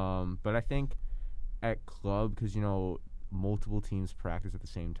 But I think at club, because multiple teams practice at the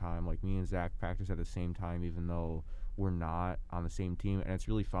same time. Like me and Zach practice at the same time, even though we're not on the same team, and it's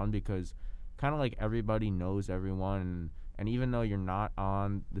really fun because kind of like everybody knows everyone, and even though you're not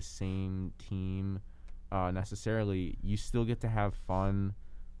on the same team necessarily, you still get to have fun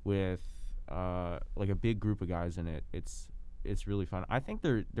with like a big group of guys in it. It's really fun. I think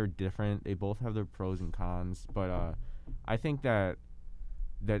they're different. They both have their pros and cons, but I think that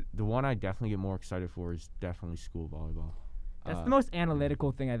the one I definitely get more excited for is definitely school volleyball. That's the most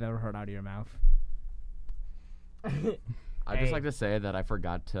analytical thing I've ever heard out of your mouth. I'd just like to say that I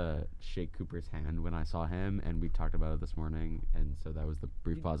forgot to shake Cooper's hand when I saw him, and we talked about it this morning, and so that was the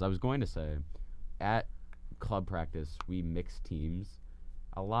brief pause. I was going to say, at club practice, we mix teams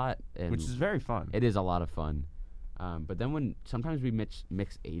a lot, and Which is very fun. it is a lot of fun. But then sometimes we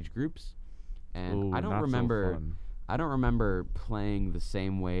mix age groups, and Ooh, I don't not so remember. fun. I don't remember playing the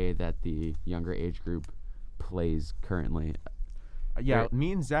same way that the younger age group plays currently. Yeah,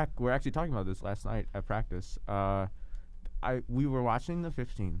 me and Zach were actually talking about this last night at practice. We were watching the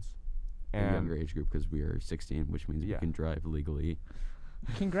 15s, The and younger age group, because we are 16, which means we Yeah. can drive legally.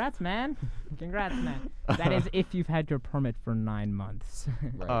 Congrats, man. Congrats, man. That is if you've had your permit for 9 months.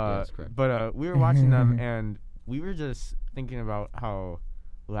 Right. Yes, correct. But we were watching them, and we were just thinking about how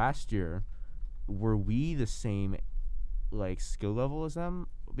last year were we the same like skill level as them,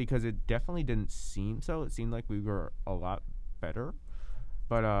 because it definitely didn't seem so. It seemed like we were a lot better,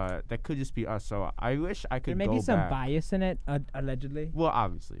 but that could just be us. So I wish I could There may go be some back. bias in it, allegedly. Well,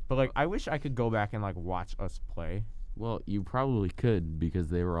 obviously, but like I wish I could go back and like watch us play. Well, you probably could, because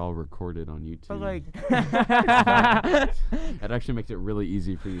they were all recorded on YouTube. But like, It actually makes it really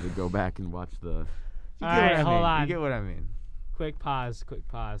easy for you to go back and watch the. you get All right, what I hold mean. on. You get what I mean. Quick pause.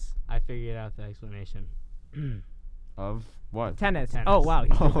 I figured out the explanation. Of what? Tennis. Tennis. Oh, wow.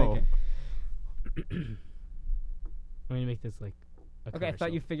 He's still Oh. thinking. I'm gonna make this like a Okay, I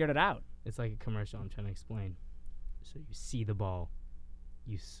thought you commercial. figured it out. It's like a commercial. I'm trying to explain. So you see the ball,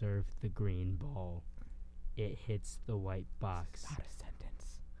 you serve the green ball, it hits the white box. Not a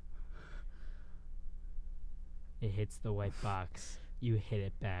sentence. It hits the white box. You hit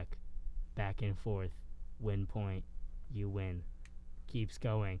it back and forth. Win point. You win. Keeps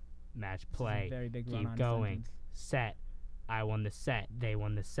going. Match This is a play. very big Keep run-on going. sentence. Set. I won the set. They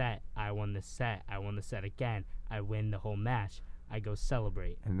won the set. I won the set. I won the set again. I win the whole match. I go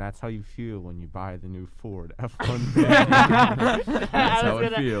celebrate. And that's how you feel when you buy the new Ford F-150. That's how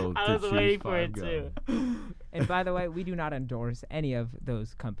it feels. I to was choose waiting for five it too. guns. And by the way, we do not endorse any of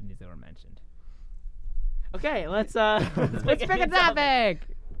those companies that were mentioned. Okay, let's Let's pick a topic.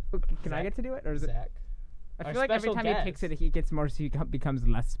 Can I Zach? get to do it, or is it? Zach. I Our feel like every special time he picks guest. it, he gets more. So he becomes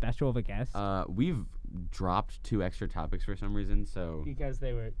less special of a guest. We've dropped 2 extra topics for some reason, so Because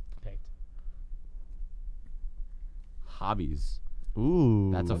they were picked. hobbies.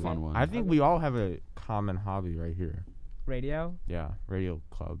 Ooh, That's a Okay. fun one. I think we all have a common hobby right here. Radio. Yeah, radio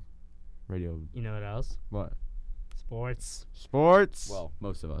club, radio. You know what else? What? Sports. Sports. Well,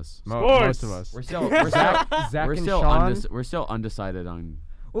 most of us. Most of us. We're still Zach and Sean. we're still undecided on.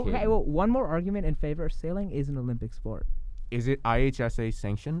 Okay, Caden. well, one more argument in favor of sailing is an Olympic sport. Is it IHSA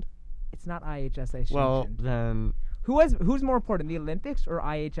sanctioned? It's not IHSA sanctioned. Well, then Who's more important, the Olympics or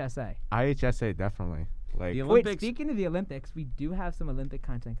IHSA? IHSA definitely. Like The Wait, Olympics. speaking of the Olympics, we do have some Olympic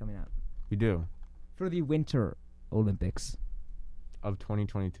content coming up we do. for the Winter Olympics. of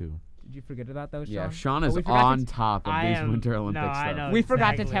 2022. Did you forget about those, Sean? Yeah, Sean Oh, is we forgot on to- top of I these am- Winter no, Olympic I stuff. know We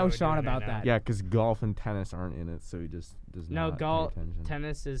forgot to exactly tell what we're Sean doing about right now. that. Yeah, because golf and tennis aren't in it, so he just does No, not golf, pay attention.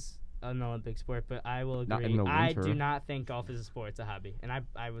 tennis is an Olympic sport, but I will Not agree. in the I winter. do not think golf is a sport. It's a hobby, and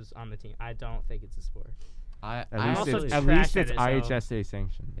I was on the team. I don't think it's a sport. I At least also it's, trash at least at it's it, so- IHSA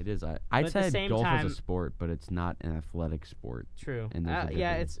sanctioned. It is. But I'd at the say same golf time- is a sport, but it's not an athletic sport. True. And there's a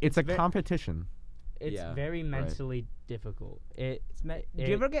Yeah, difference. It's a ve- competition. It's Yeah, very right. mentally difficult. Do you It-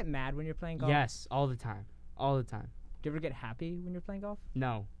 ever get mad when you're playing golf? Yes, all the time. All the time. Do you ever get happy when you're playing golf?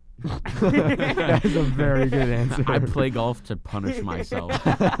 No. That is a very good answer. I play golf to punish myself.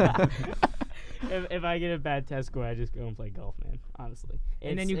 If I get a bad test score, I just go and play golf, man. Honestly.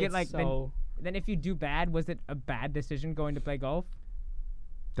 And then you get, It's like, so. Then if you do bad, was it a bad decision going to play golf?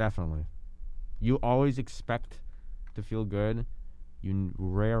 Definitely. You always expect to feel good. You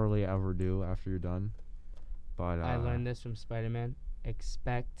rarely ever do after you're done. But I learned this from Spider-Man. Wait,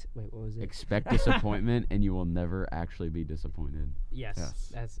 what was it? Expect disappointment, and you will never actually be disappointed. Yes,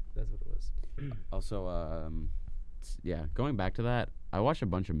 Yes. that's what it was. Also, yeah, going back to that, I watched a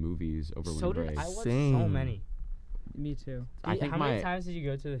bunch of movies over So winter did break. I watched so Same. many. Me too. I think How many my times did you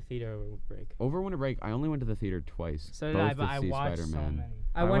go to the theater over break? over winter break, I only went to the theater twice. So did both I, but to I see watched Spider-Man. so many.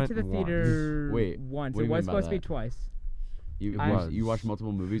 I I went went to the once. theater Wait, once. what do It you was mean by supposed to be that? twice. You I- was. you watched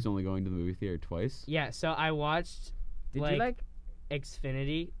multiple movies, only going to the movie theater twice. Yeah, so I watched Did Like- you like?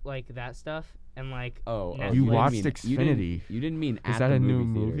 Xfinity, like that stuff, and like Oh, Netflix. You didn't watched mean- Xfinity. You didn't mean Is at that the a new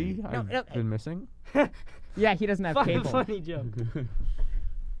movie theater. movie No, I've no, been missing? Yeah, he doesn't have cable. funny joke.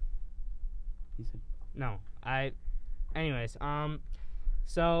 He said, No, anyways,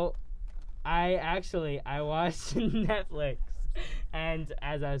 so I watched Netflix, and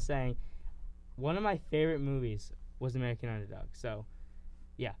as I was saying, one of my favorite movies was American Underdog. So,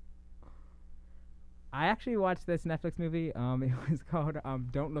 I actually watched this Netflix movie. It was called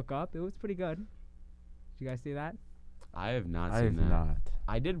Don't Look Up. It was pretty good. Did you guys see that? I have not I seen have that. not.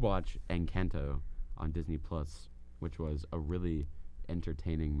 I did watch Encanto on Disney Plus, which was a really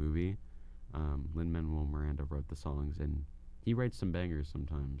entertaining movie. Lin-Manuel Miranda wrote the songs, and he writes some bangers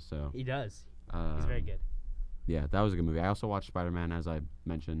sometimes. So he does. He's very good. Yeah, that was a good movie. I also watched Spider-Man, as I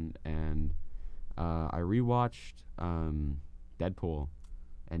mentioned, and I rewatched Deadpool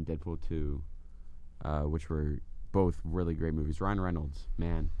and Deadpool 2, which were both really great movies. Ryan Reynolds,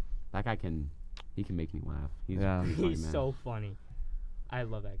 man, that guy can make me laugh. He's Yeah. a funny He's man. so funny. I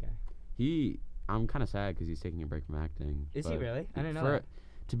love that guy. I'm kind of sad because he's taking a break from acting. Is he but really? I didn't know for that.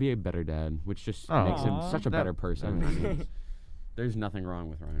 To be a better dad, which just Oh. makes him Aw. such a That- better person. that I makes mean, there's nothing wrong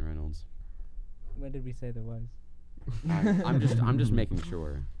with Ryan Reynolds. When did we say there was? I'm just making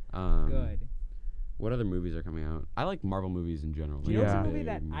sure. Good. What other movies are coming out? I like Marvel movies in general. Do you know what's Yeah. a movie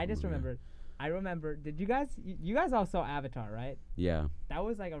that Big I just movie. remembered? I remember. Did you guys? You guys all saw Avatar, right? Yeah. That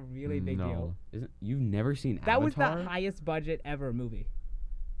was like a really big No. deal. You've never seen That was Avatar? the highest budget ever movie.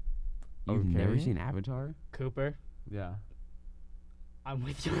 You've never Okay. seen Avatar? Cooper, Yeah. I'm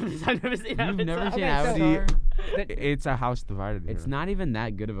with you on this. I've never seen You've never Avatar. seen Okay, so- Avatar? It's a house divided here. It's not even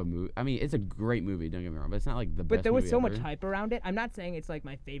that good of a movie. I mean, it's a great movie. Don't get me wrong, but it's not like the best. But there was movie so much ever. hype around it. I'm not saying it's like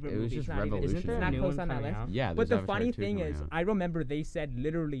my favorite It was movie. just It's not even. revolutionary. Isn't there It's a not new close one on that coming list. out? Yeah. But there's the Avatar funny 2 thing coming is, out. I remember they said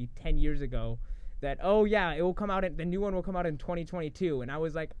literally 10 years ago that, oh yeah, it will come out. The new one will come out in 2022, and I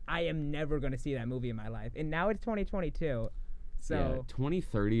was like, I am never gonna see that movie in my life. And now it's 2022, so yeah,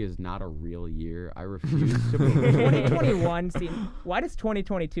 2030 is not a real year. I refuse to Twenty believe. 2021 seem. Why does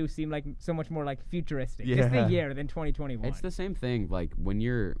 2022 seem like so much more like futuristic? Just Yeah. a year than 2021. It's the same thing. Like when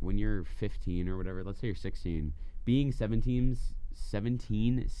you're 15 or whatever. Let's say you're 16. Being 17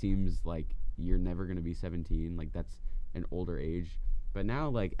 seems like you're never gonna be 17. Like that's an older age. But now,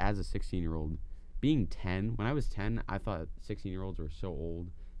 like as a 16-year-old, being 10. When I was 10, I thought 16-year-olds were so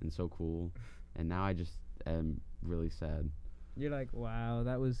old and so cool, and now I just am really sad. You're like, wow,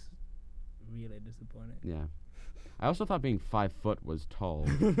 that was really disappointing. Yeah. I also thought being 5 foot was tall.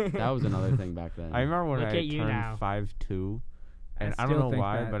 That was another thing back then. I remember when Look I at you now. turned 5'2", and I don't still know think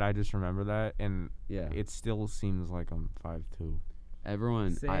why, that. but I just remember that, and Yeah. it still seems like I'm 5'2".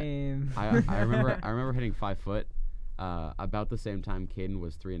 Everyone. Same. I remember hitting 5 foot. About the same time Caden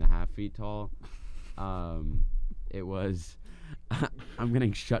was 3.5 feet tall. It was. I'm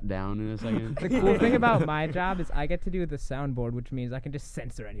getting shut down in a second. The cool thing about my job is I get to do the soundboard, which means I can just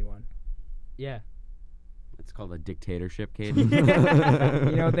censor anyone. Yeah. It's called a dictatorship, Caden.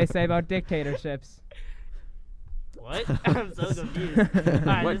 You know what they say about dictatorships? What? I'm so confused.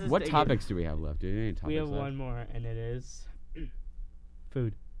 Alright, this is what taking- topics do we have left? Do we have any topics We have left? one more, and it is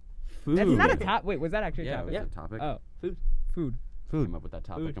food. Food. That's not a top. Wait, was that actually a Yeah, topic? it was a topic. Oh, Food. food. Came up with that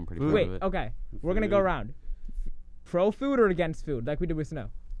topic. Food. I'm pretty Food. proud Wait, of it. okay. We're gonna go Food. around. pro food or against food, like we did with snow?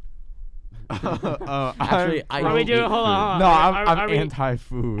 Actually, I Are we don't doing? eat Hold on. No, Are I'm we-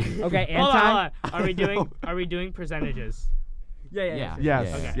 anti-food. Okay, Hold anti. on, hold on. Are we doing percentages? Yeah. Yeah.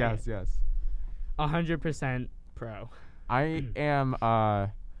 Yes, Yeah. yes. 100% pro. I am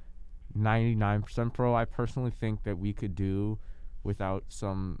 99% pro. I personally think that we could do without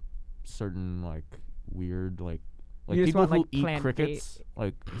some certain like weird like You just people want, who like, eat plant-based- crickets.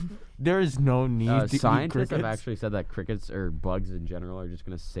 Like there is no need to eat Scientists crickets. have actually said that crickets or bugs in general are just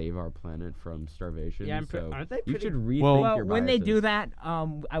going to save our planet from starvation. Yeah, so aren't they you pretty- should rethink Well, your when they do biases.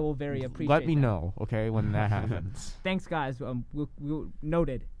 that, I will very appreciate. Let me that. know, okay, when that happens. Thanks, guys. We'll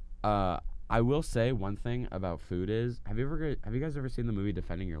noted. I will say one thing about food is have you guys ever seen the movie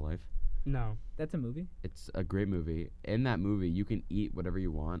Defending Your Life? No. That's a movie. It's a great movie. In that movie, you can eat whatever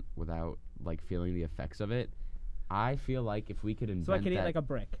you want without like feeling the effects of it. I feel like if we could invent So I could eat that, like a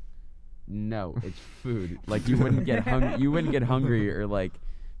brick. no, it's food. Like you wouldn't get you wouldn't get hungry or like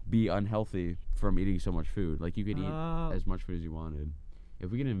be unhealthy from eating so much food. Like you could eat Oh. as much food as you wanted.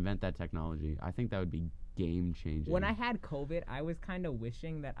 If we could invent that technology, I think that would be game changing. When I had COVID, I was kind of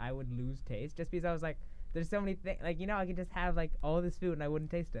wishing that I would lose taste, just because I was like, there's so many things. Like I could just have like all this food and I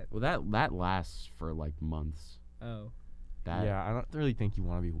wouldn't taste it. well, that lasts for like months. Oh. That Yeah, I don't really think you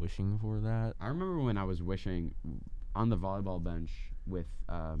want to be wishing for that. I remember when I was wishing on the volleyball bench with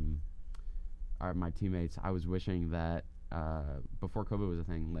my teammates. I was wishing that before COVID was a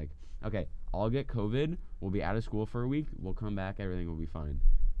thing, like, okay, I'll get COVID. We'll be out of school for a week. We'll come back. Everything will be fine.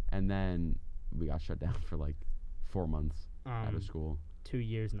 And then we got shut down for like 4 months out of school. 2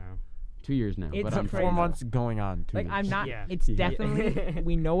 years now. 2 years now. It's but I'm crazy. 4 months going on 2 Like years. I'm not. Yeah. It's Yeah. definitely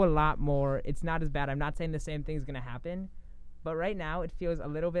we know a lot more. It's not as bad. I'm not saying the same thing's gonna happen, but right now it feels a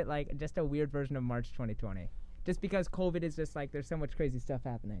little bit like just a weird version of March 2020. Just because COVID is just like there's so much crazy stuff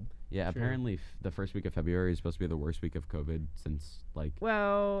happening. Yeah, Sure. apparently the first week of February is supposed to be the worst week of COVID since like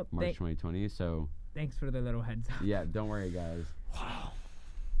Well, March 2020. So thanks for the little heads up. yeah, don't worry, guys.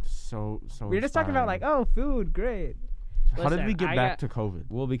 so We were just talking about like, inspiring. oh, food, great. How did Listen, we get I back got- to COVID?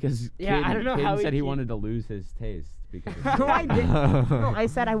 Well, because Yeah, I don't know Caden how we said he keep- wanted to lose his taste because of No, COVID. I didn't. No, I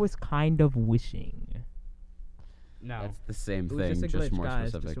said I was kind of wishing. No. That's the same It was thing, just a just glitch, more guys.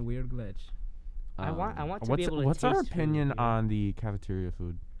 specific. Just a weird glitch. I want to be What's able to what's our taste food, opinion you know? on the cafeteria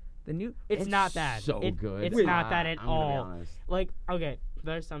food? The new. It's not that. So It- good. It's not that at I'm gonna be all. honest. Like, okay,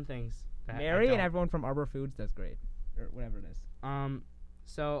 there's some things that I Mary and don't. everyone from Arbor Foods does great, or whatever it is.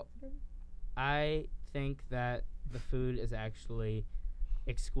 So I think that the food is actually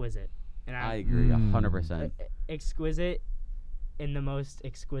exquisite, and I I agree Mm. 100%. exquisite in the most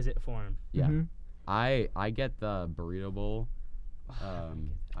exquisite form. Yeah. Mhm. I get the burrito bowl.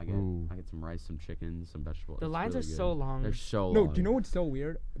 I Ooh. get some rice, some chicken, some vegetables. The It's lines really are good. so long. They're so No, long. do you know what's so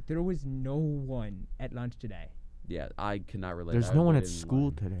weird? There was no one at lunch today. Yeah, I cannot relate. There's I no one at waited in school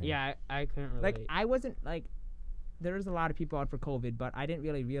line. today. Yeah, I couldn't relate. Like I wasn't like. There was a lot of people out for COVID, but I didn't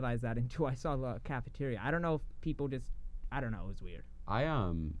really realize that until I saw the cafeteria. I don't know if people just. I don't know. It was weird. I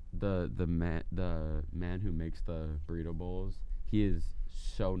the man who makes the burrito bowls. He is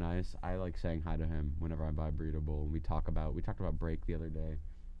so nice. I like saying hi to him whenever I buy a burrito bowl. We talked about break the other day.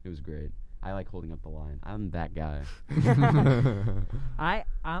 It was great. I like holding up the line. I'm that guy. I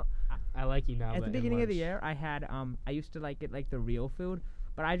I like you now. at but the in beginning of the lunch. year, I had I used to like get like the real food,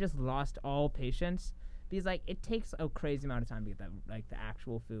 but I just lost all patience because like it takes a crazy amount of time to get that like the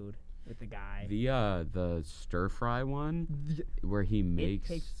actual food with the guy. The stir fry one where he makes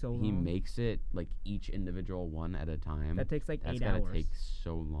takes so he long. makes it like each individual one at a time. That takes like That's 8 gotta hours. take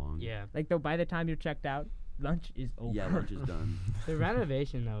so long. Yeah, Like though, by the time you're checked out, lunch is over. Yeah, lunch is done. the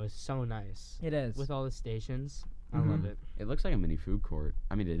renovation though is so nice It is. with all the stations. I Mhm. love it. It looks like a mini food court.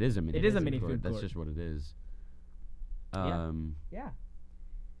 I mean, it is a mini. It is a mini food That's court. just what it is. Yeah. Yeah.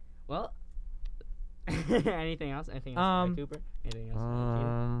 Well, anything else? Anything else, Cooper? Anything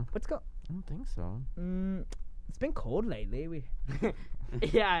else? Let's go. I don't think so. It's been cold lately. We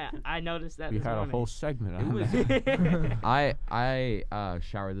Yeah, I noticed that. We this had a morning. whole segment It on was- that. I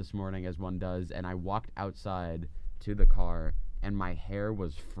showered this morning as one does, and I walked outside to the car, and my hair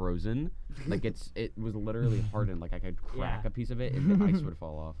was frozen. Like it was literally hardened. Like I could crack Yeah. a piece of it, and the ice would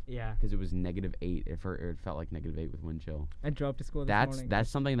fall off. Yeah. Because it was -8. It felt like -8 with wind chill. I drove to school this That's morning. that's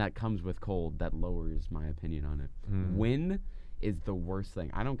something that comes with cold that lowers my opinion on it. Mm. Wind is the worst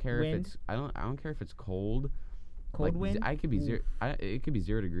thing. I don't care if Wind? it's I don't care if it's cold. cold like, wind. I could be Oof. zero. It could be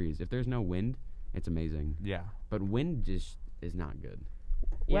 0 degrees. If there's no wind, it's amazing. Yeah. But wind just is not good.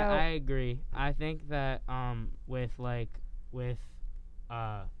 Yeah, Well- I agree. I think that with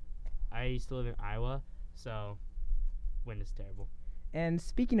I used to live in Iowa, so wind is terrible. And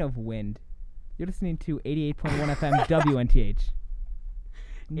speaking of wind, You're listening to 88.1 FM WNTH.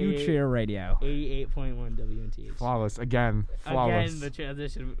 New Cheer Radio. 88.1 WNTH. Flawless again. Flawless. Again, the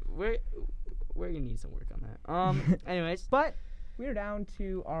transition. We're gonna need some work on that. Anyways, But we're down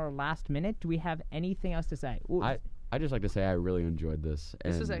to our last minute. Do we have anything else to say? Ooh, I just like to say I really enjoyed this.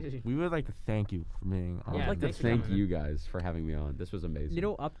 this was and actually We would like to thank you for being on. I Yeah, would like to thanks for thank coming in. you guys for having me on. This was amazing.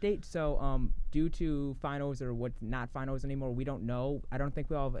 little update. So, due to finals or what's not finals anymore, we don't know. I don't think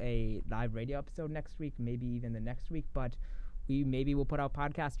we'll have a live radio episode next week. Maybe even the next week. But maybe we'll put out a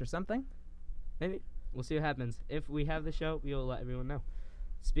podcast or something. maybe we'll see what happens. If we have the show, we will let everyone know.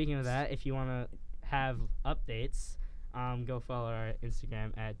 Speaking of that, if you want to have updates, go follow our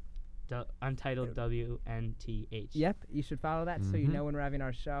Instagram at Untitled WNTH. Yep, you should follow that so you Mhm. know when we're having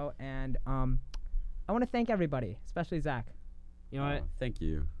our show. And I want to thank everybody, especially Zach. You know what? Thank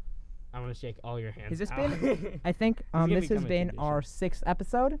you. I want to shake all your hands. Has this Ow. been? I think gonna this has become a been tradition. our 6th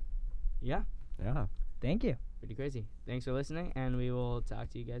episode. Yeah, Yeah. Thank you. pretty crazy. Thanks for listening, and we will talk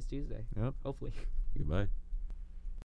to you guys Tuesday. Yep. Hopefully. Goodbye.